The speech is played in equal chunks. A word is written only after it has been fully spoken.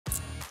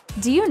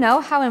Do you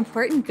know how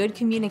important good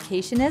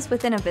communication is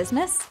within a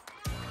business?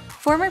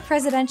 Former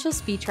presidential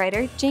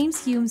speechwriter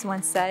James Humes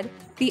once said,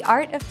 "The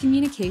art of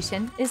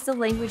communication is the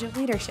language of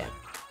leadership."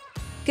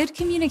 Good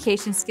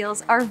communication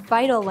skills are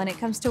vital when it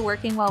comes to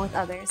working well with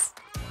others.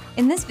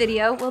 In this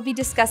video, we'll be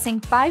discussing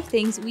 5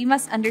 things we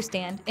must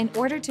understand in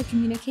order to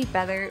communicate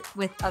better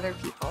with other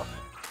people.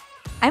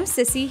 I'm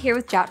Sissy here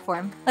with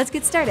Jotform. Let's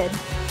get started.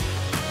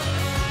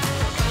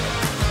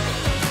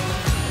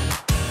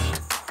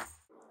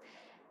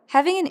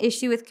 Having an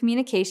issue with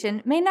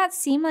communication may not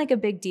seem like a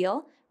big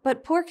deal,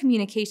 but poor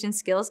communication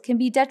skills can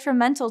be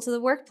detrimental to the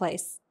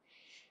workplace.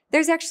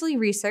 There's actually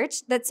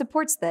research that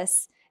supports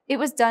this. It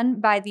was done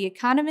by the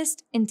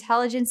Economist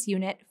Intelligence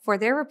Unit for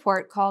their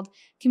report called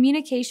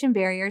Communication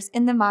Barriers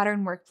in the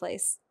Modern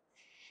Workplace.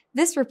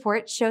 This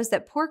report shows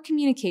that poor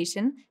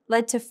communication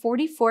led to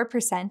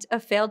 44%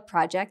 of failed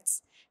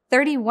projects,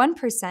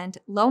 31%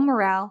 low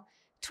morale,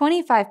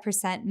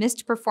 25%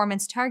 missed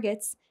performance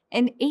targets,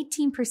 and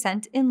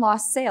 18% in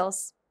lost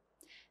sales.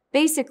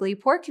 Basically,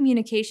 poor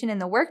communication in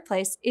the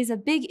workplace is a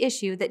big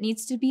issue that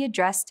needs to be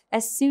addressed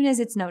as soon as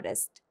it's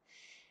noticed.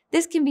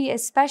 This can be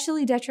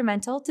especially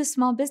detrimental to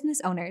small business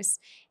owners,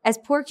 as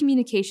poor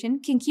communication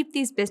can keep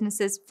these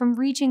businesses from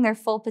reaching their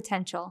full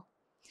potential.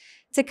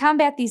 To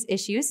combat these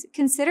issues,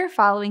 consider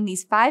following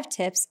these 5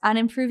 tips on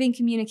improving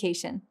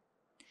communication.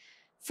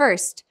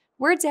 First,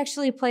 words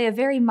actually play a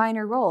very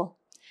minor role.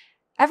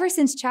 Ever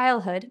since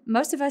childhood,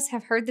 most of us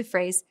have heard the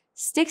phrase,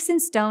 "Sticks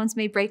and stones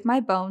may break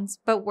my bones,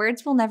 but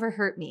words will never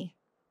hurt me."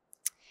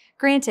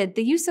 Granted,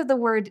 the use of the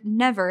word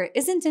never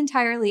isn't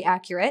entirely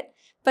accurate,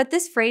 but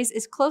this phrase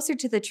is closer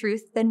to the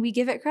truth than we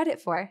give it credit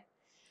for.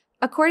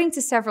 According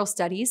to several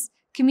studies,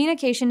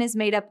 communication is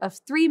made up of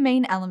 3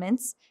 main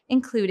elements,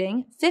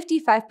 including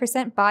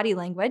 55% body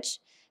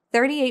language,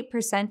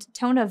 38%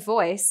 tone of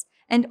voice,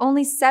 and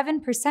only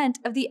 7%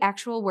 of the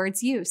actual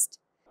words used.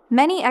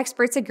 Many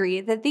experts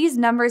agree that these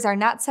numbers are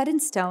not set in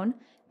stone,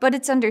 but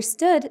it's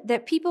understood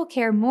that people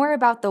care more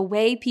about the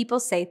way people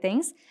say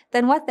things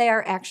than what they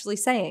are actually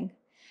saying.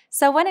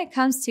 So when it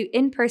comes to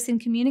in-person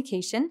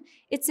communication,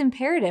 it's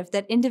imperative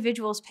that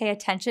individuals pay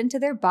attention to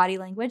their body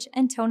language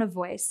and tone of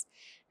voice,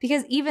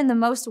 because even the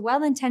most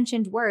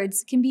well-intentioned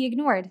words can be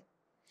ignored.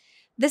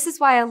 This is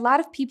why a lot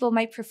of people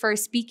might prefer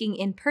speaking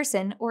in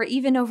person or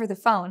even over the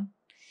phone.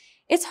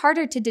 It's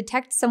harder to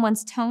detect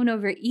someone's tone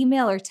over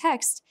email or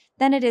text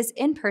than it is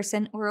in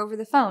person or over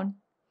the phone.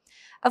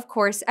 Of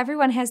course,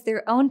 everyone has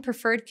their own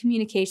preferred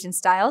communication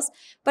styles,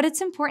 but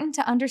it's important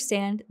to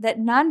understand that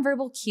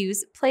nonverbal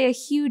cues play a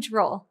huge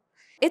role.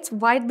 It's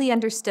widely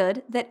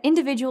understood that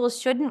individuals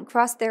shouldn't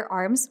cross their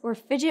arms or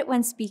fidget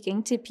when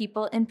speaking to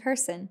people in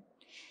person.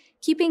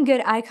 Keeping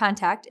good eye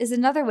contact is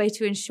another way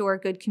to ensure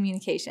good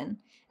communication,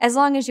 as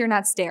long as you're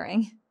not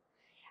staring.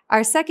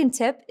 Our second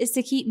tip is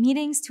to keep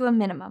meetings to a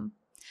minimum.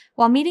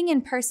 While meeting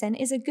in person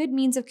is a good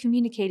means of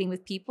communicating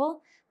with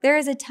people, there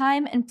is a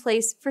time and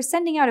place for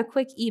sending out a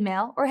quick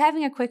email or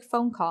having a quick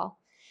phone call.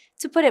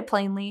 To put it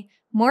plainly,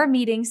 more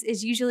meetings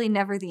is usually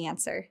never the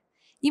answer.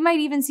 You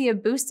might even see a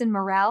boost in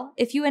morale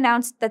if you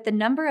announced that the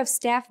number of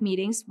staff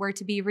meetings were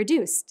to be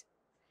reduced.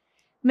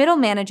 Middle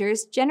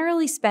managers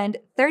generally spend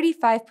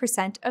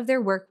 35% of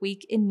their work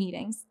week in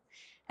meetings,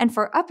 and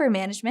for upper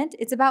management,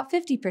 it's about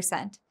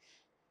 50%.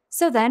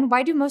 So then,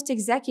 why do most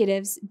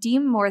executives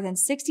deem more than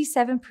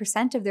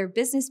 67% of their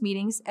business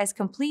meetings as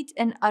complete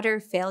and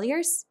utter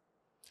failures?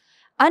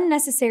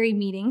 Unnecessary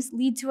meetings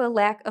lead to a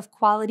lack of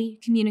quality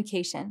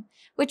communication,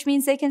 which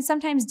means they can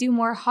sometimes do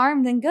more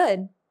harm than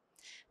good.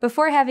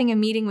 Before having a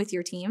meeting with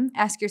your team,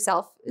 ask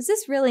yourself, is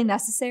this really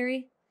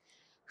necessary?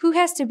 Who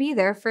has to be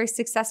there for a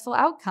successful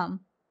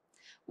outcome?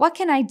 What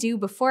can I do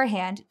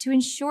beforehand to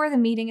ensure the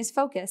meeting is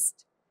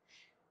focused?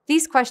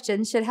 These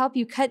questions should help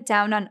you cut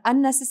down on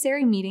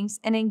unnecessary meetings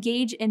and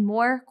engage in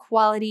more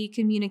quality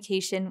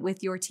communication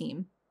with your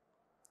team.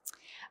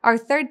 Our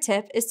third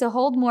tip is to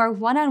hold more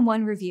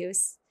one-on-one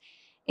reviews.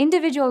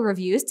 Individual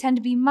reviews tend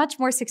to be much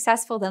more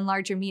successful than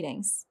larger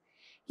meetings.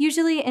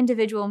 Usually,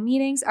 individual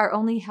meetings are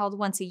only held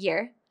once a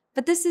year,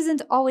 but this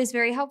isn't always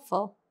very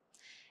helpful.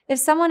 If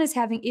someone is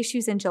having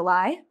issues in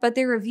July, but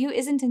their review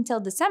isn't until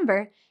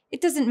December, it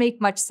doesn't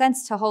make much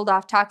sense to hold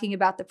off talking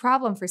about the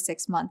problem for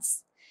 6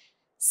 months.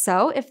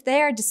 So, if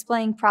they are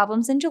displaying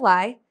problems in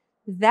July,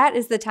 that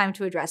is the time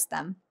to address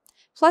them.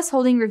 Plus,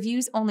 holding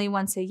reviews only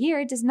once a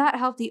year does not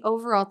help the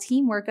overall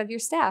teamwork of your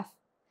staff.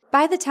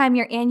 By the time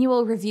your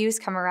annual reviews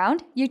come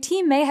around, your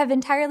team may have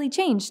entirely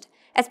changed,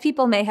 as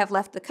people may have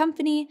left the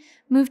company,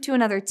 moved to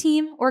another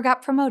team, or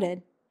got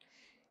promoted.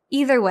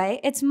 Either way,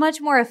 it's much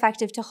more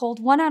effective to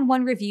hold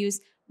one-on-one reviews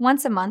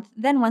once a month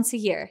than once a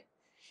year.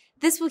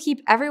 This will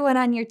keep everyone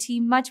on your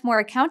team much more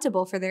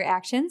accountable for their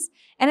actions,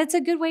 and it's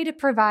a good way to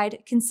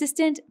provide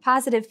consistent,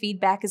 positive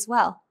feedback as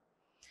well.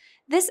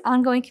 This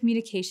ongoing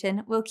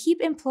communication will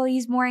keep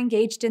employees more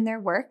engaged in their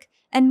work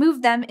and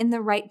move them in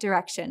the right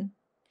direction.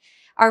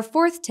 Our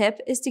fourth tip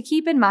is to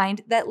keep in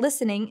mind that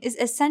listening is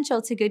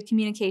essential to good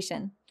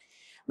communication.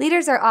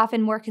 Leaders are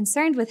often more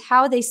concerned with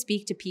how they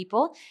speak to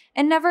people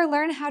and never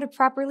learn how to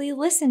properly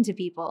listen to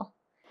people.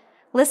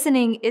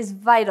 Listening is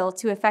vital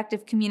to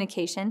effective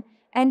communication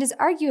and is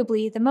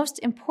arguably the most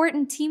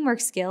important teamwork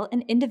skill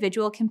an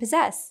individual can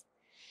possess.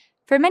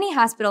 For many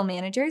hospital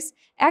managers,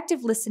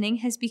 active listening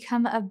has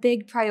become a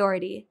big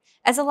priority,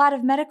 as a lot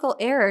of medical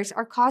errors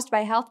are caused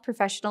by health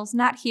professionals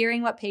not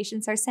hearing what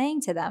patients are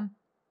saying to them.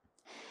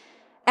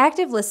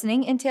 Active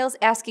listening entails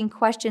asking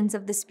questions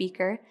of the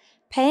speaker,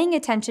 paying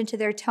attention to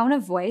their tone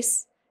of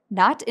voice,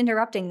 not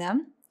interrupting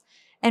them,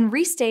 and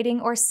restating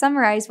or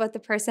summarize what the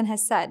person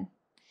has said.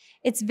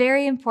 It's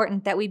very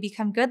important that we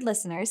become good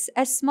listeners,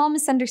 as small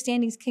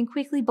misunderstandings can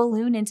quickly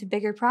balloon into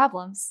bigger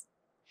problems.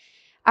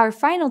 Our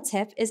final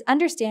tip is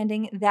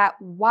understanding that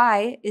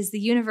why is the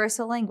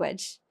universal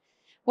language.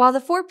 While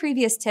the 4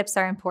 previous tips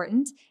are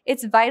important,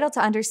 it's vital to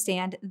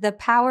understand the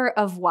power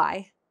of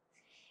why.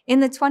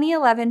 In the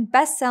 2011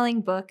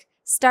 best-selling book,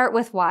 Start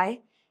With Why,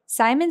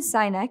 Simon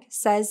Sinek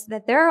says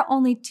that there are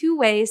only 2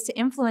 ways to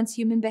influence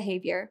human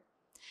behavior.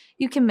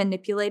 You can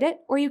manipulate it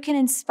or you can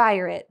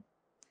inspire it.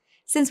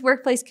 Since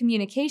workplace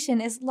communication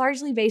is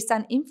largely based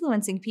on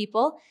influencing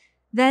people,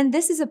 then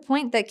this is a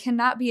point that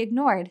cannot be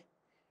ignored.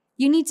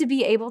 You need to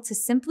be able to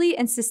simply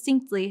and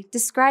succinctly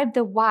describe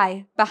the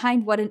why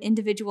behind what an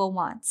individual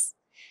wants.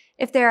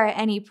 If there are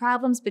any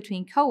problems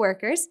between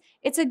coworkers,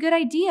 it's a good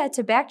idea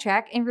to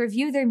backtrack and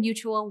review their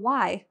mutual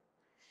why.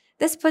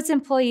 This puts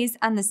employees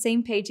on the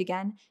same page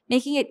again,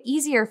 making it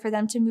easier for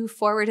them to move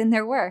forward in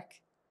their work.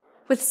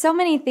 With so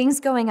many things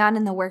going on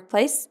in the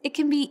workplace, it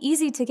can be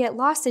easy to get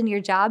lost in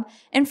your job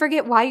and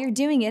forget why you're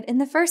doing it in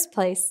the first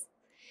place.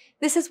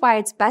 This is why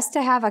it's best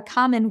to have a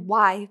common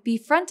why be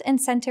front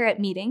and center at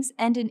meetings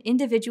and in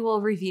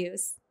individual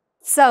reviews.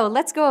 So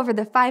let's go over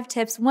the 5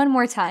 tips one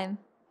more time.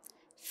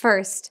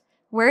 First,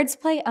 words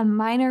play a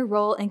minor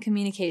role in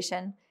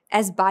communication,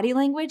 as body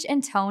language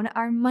and tone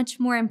are much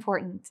more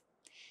important.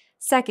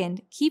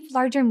 Second, keep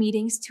larger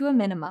meetings to a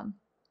minimum.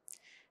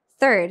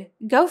 Third,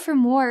 go for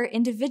more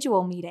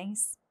individual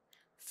meetings.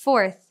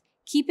 Fourth,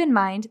 keep in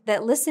mind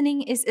that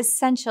listening is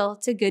essential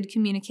to good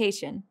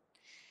communication.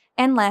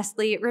 And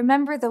lastly,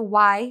 remember the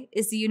why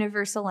is the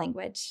universal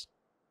language.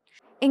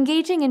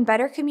 Engaging in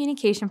better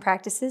communication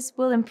practices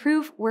will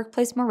improve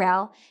workplace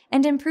morale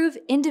and improve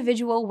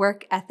individual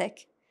work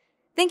ethic.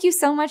 Thank you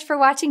so much for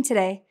watching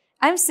today.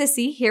 I'm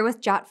Sissy here with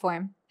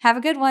Jotform. Have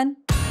a good one.